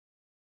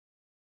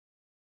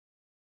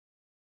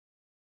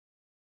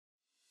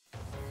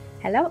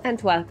Hello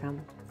and welcome.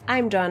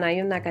 I'm Joanna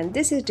Junak and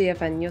this is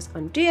GFN News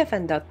on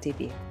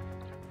GFN.tv.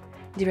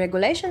 The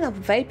regulation of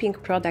vaping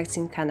products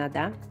in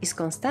Canada is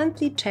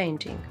constantly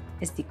changing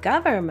as the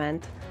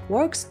government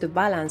works to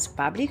balance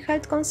public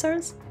health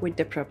concerns with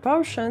the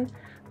proportion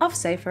of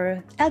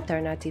safer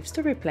alternatives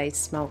to replace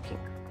smoking.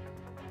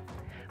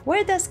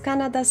 Where does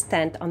Canada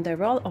stand on the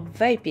role of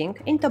vaping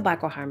in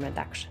tobacco harm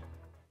reduction?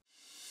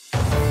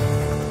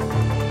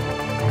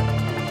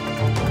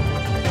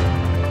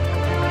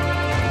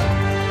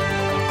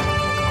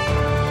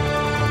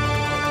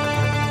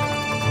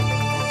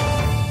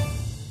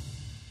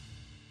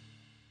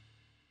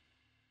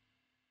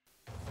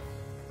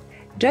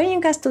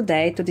 Joining us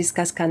today to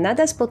discuss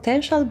Canada's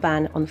potential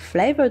ban on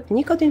flavored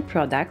nicotine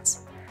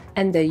products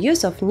and the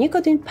use of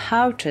nicotine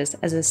pouches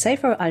as a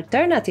safer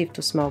alternative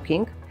to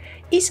smoking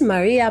is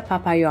Maria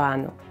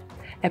Papaioannoy,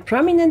 a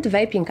prominent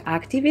vaping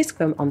activist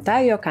from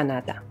Ontario,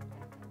 Canada.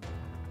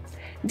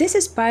 This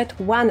is part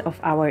 1 of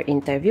our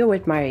interview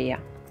with Maria.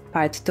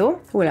 Part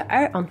 2 will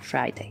air on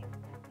Friday.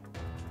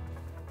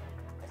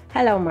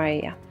 Hello,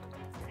 Maria.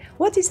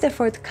 What is the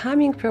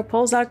forthcoming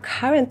proposal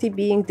currently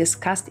being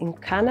discussed in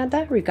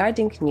Canada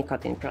regarding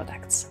nicotine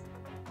products?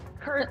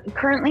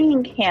 Currently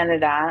in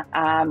Canada,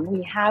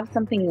 we have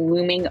something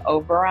looming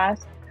over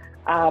us,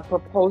 a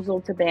proposal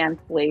to ban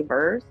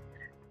flavors.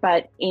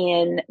 But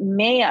in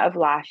May of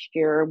last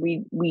year,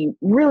 we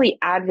really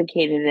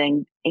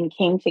advocated and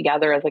came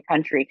together as a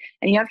country.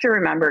 And you have to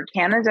remember,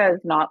 Canada is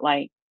not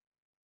like,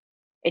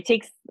 it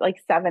takes like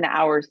 7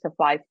 hours to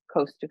fly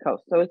coast to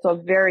coast. So it's a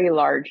very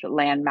large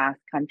landmass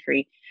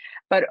country.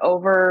 But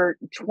over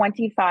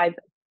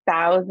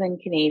 25,000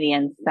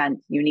 Canadians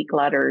sent unique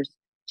letters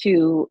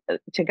to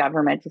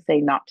government to say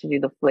not to do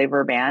the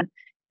flavor ban.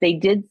 They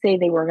did say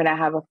they were going to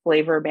have a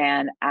flavor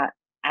ban at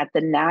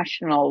the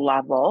national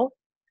level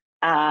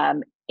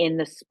in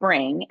the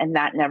spring, and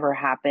that never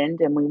happened.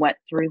 And we went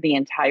through the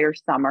entire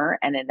summer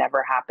and it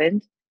never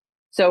happened.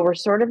 So we're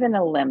sort of in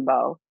a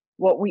limbo.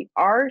 What we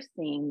are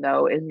seeing,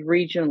 though, is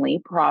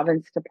regionally,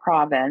 province to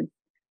province,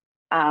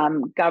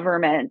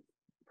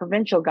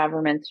 provincial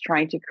governments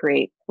trying to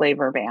create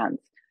flavor bans.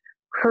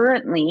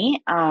 Currently,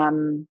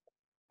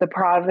 the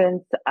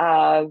province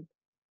of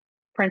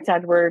Prince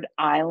Edward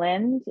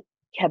Island,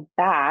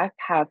 Quebec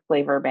have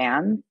flavor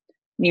bans.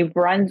 New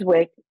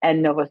Brunswick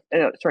and Nova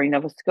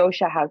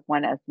Scotia has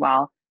one as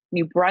well.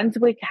 New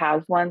Brunswick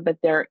has one, but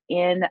they're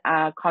in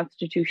a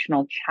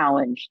constitutional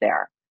challenge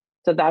there.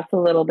 So that's a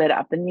little bit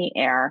up in the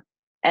air.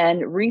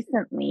 And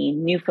recently,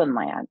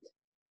 Newfoundland.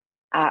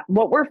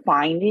 What we're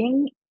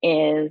finding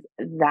is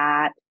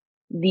that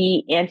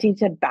the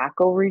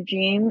anti-tobacco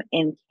regime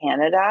in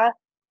Canada,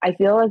 I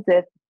feel as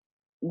if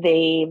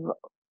they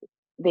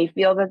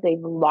feel that they've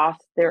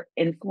lost their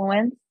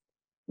influence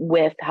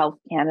with Health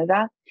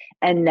Canada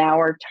and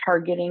now are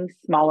targeting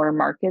smaller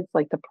markets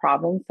like the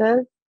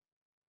provinces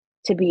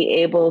to be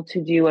able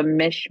to do a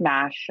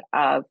mishmash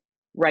of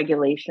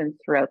regulations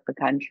throughout the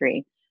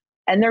country.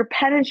 And they're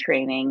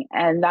penetrating,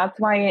 and that's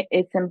why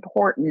it's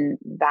important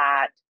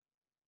that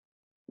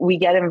we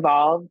get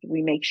involved,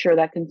 we make sure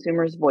that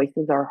consumers'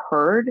 voices are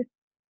heard,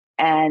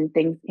 and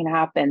things can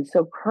happen.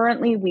 So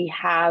currently we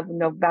have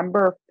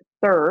November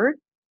 3rd,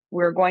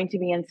 we're going to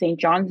be in St.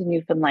 John's,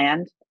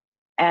 Newfoundland,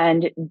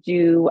 and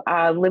do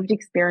a lived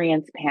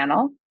experience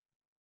panel.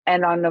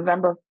 And on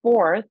November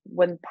 4th,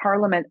 when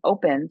Parliament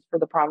opens for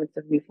the province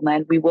of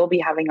Newfoundland, we will be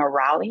having a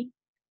rally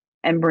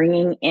and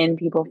bringing in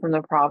people from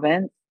the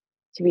province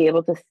to be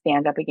able to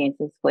stand up against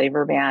this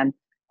flavor ban.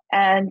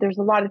 And there's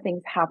a lot of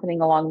things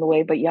happening along the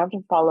way, but you have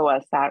to follow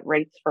us at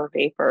Rights for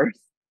Vapors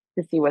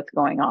to see what's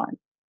going on.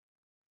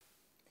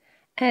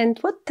 And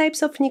what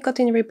types of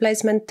nicotine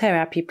replacement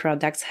therapy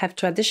products have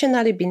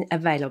traditionally been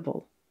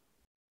available?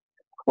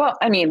 Well,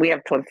 I mean,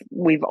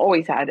 we've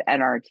always had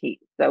NRT.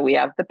 So we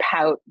have the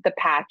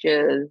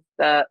patches,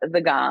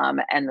 the gum,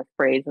 and the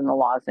sprays and the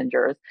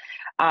lozenges.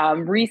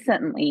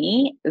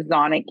 Recently,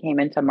 Zonic came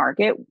into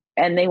market,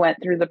 and they went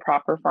through the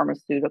proper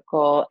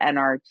pharmaceutical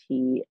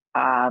NRT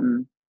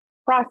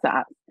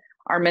process.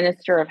 Our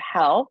Minister of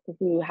Health,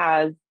 who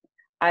has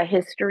a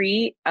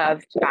history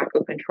of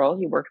tobacco control,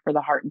 he worked for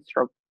the Heart and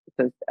Stroke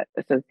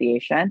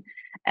Association,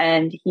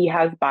 and he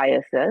has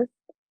biases,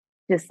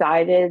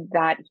 decided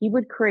that he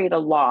would create a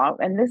law,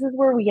 and this is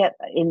where we get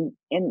in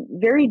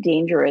very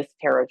dangerous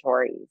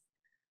territories.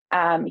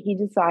 He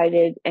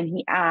decided, and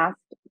he asked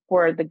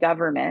for the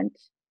government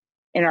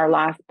in our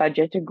last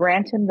budget to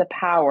grant him the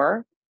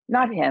power,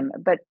 not him,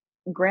 but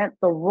grant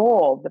the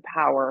role, the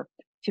power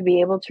to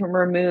be able to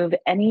remove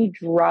any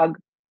drug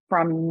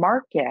from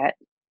market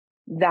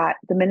that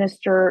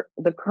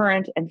the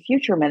current and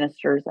future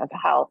ministers of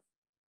health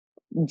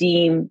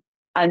deem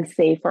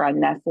unsafe or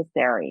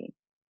unnecessary.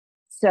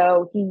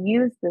 So he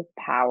used this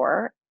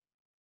power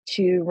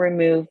to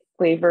remove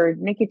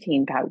flavored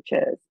nicotine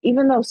pouches,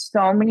 even though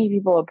so many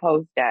people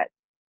opposed it.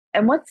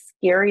 And what's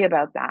scary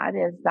about that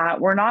is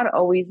that we're not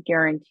always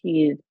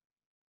guaranteed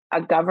a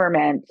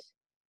government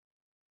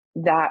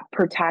that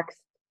protects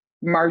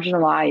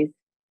marginalized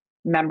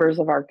members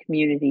of our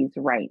community's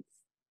rights.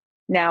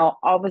 Now,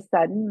 all of a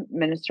sudden,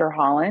 Minister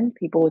Holland,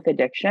 people with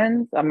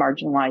addictions, a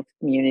marginalized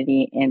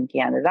community in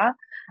Canada,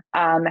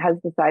 has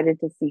decided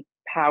to seek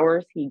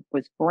powers. He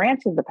was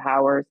granted the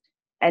powers,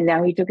 and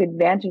now he took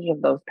advantage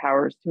of those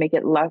powers to make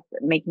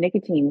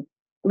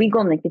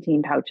legal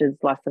nicotine pouches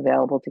less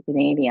available to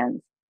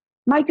Canadians.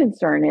 My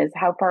concern is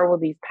how far will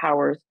these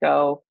powers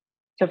go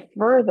to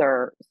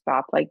further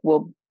stop? Like,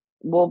 will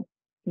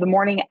the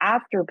morning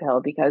after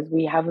pill, because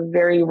we have a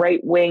very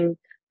right wing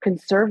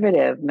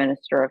conservative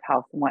Minister of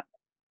Health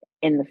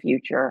in the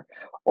future,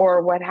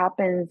 or what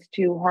happens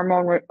to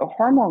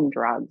hormone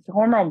drugs,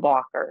 hormone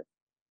blockers.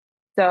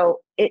 So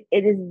it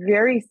is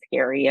very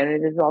scary, and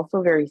it is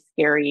also very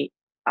scary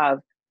of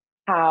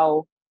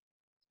how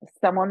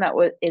someone that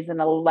is an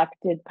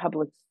elected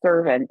public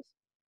servant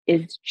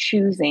is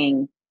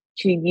choosing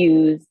to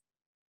use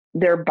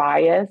their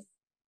bias,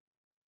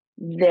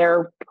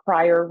 their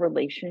prior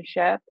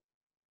relationship,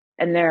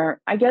 and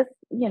I guess,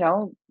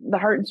 the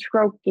heart and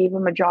stroke gave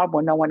him a job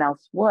when no one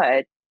else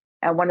would,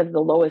 at one of the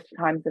lowest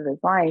times of his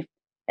life,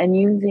 and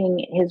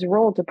using his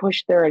role to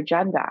push their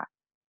agenda.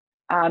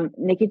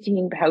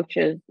 Nicotine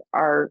pouches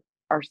are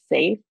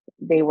safe.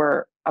 They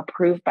were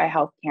approved by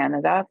Health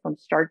Canada from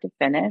start to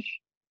finish,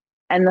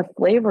 and the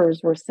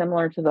flavors were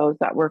similar to those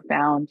that were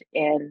found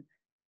in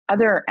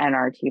other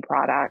NRT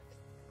products.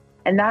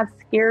 And that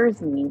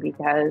scares me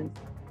because,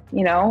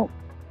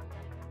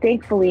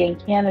 thankfully in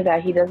Canada,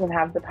 he doesn't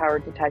have the power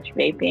to touch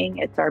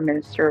vaping. It's our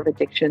Minister of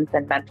Addictions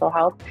and Mental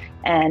Health,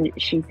 and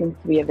she seems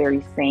to be a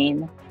very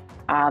sane,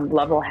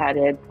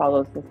 level-headed,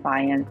 follows the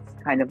science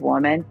kind of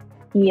woman.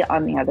 He,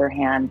 on the other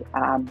hand,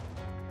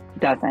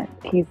 doesn't.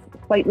 He's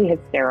slightly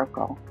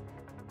hysterical.